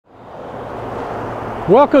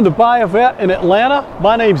Welcome to Buy a Vette in Atlanta.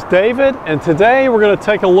 My name's David, and today we're going to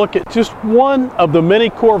take a look at just one of the many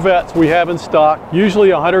Corvettes we have in stock,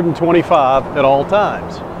 usually 125 at all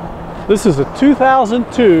times. This is a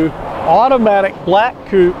 2002 automatic black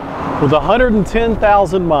coupe with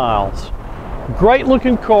 110,000 miles. Great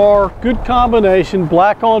looking car, good combination,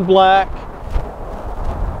 black on black.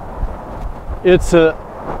 It's a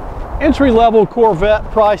entry-level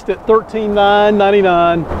Corvette priced at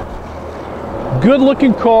 $13,999. Good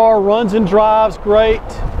looking car, runs and drives great.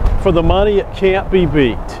 For the money, it can't be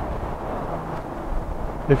beat.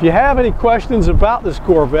 If you have any questions about this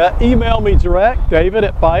Corvette, email me direct,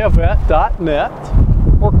 david@buyavette.net,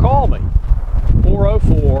 or call me,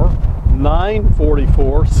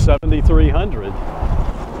 404-944-7300.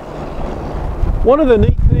 One of the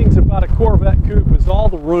neat things about a Corvette coupe is all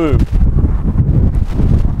the room.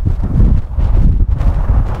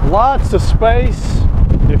 Lots of space.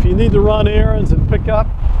 If you need to run errands and pick up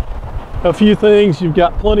a few things, you've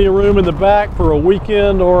got plenty of room in the back for a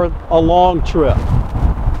weekend or a long trip.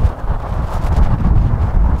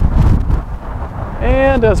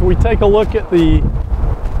 And as we take a look at the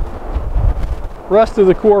rest of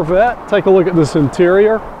the Corvette, take a look at this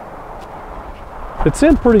interior. It's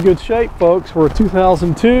in pretty good shape, folks, for a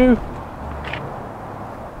 2002.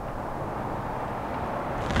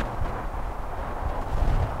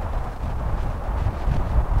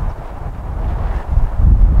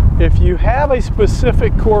 If you have a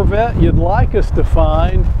specific Corvette you'd like us to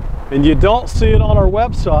find and you don't see it on our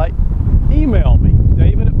website, email me,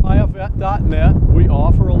 david@buyavette.net. We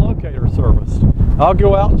offer a locator service. I'll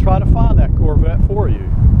go out and try to find that Corvette for you.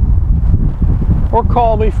 Or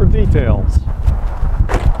call me for details.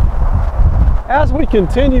 As we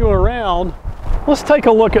continue around, let's take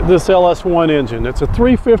a look at this LS1 engine. It's a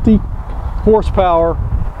 350 horsepower,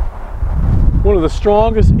 one of the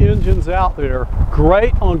strongest engines out there.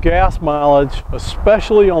 Great on gas mileage,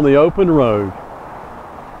 especially on the open road.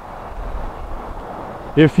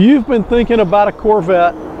 If you've been thinking about a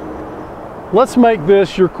Corvette, let's make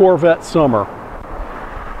this your Corvette summer.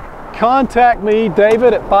 Contact me,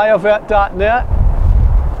 david@buyavette.net,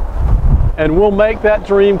 and we'll make that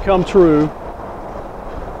dream come true.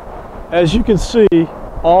 As you can see,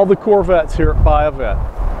 all the Corvettes here at Buy a Vette.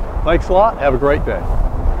 Thanks a lot. Have a great day.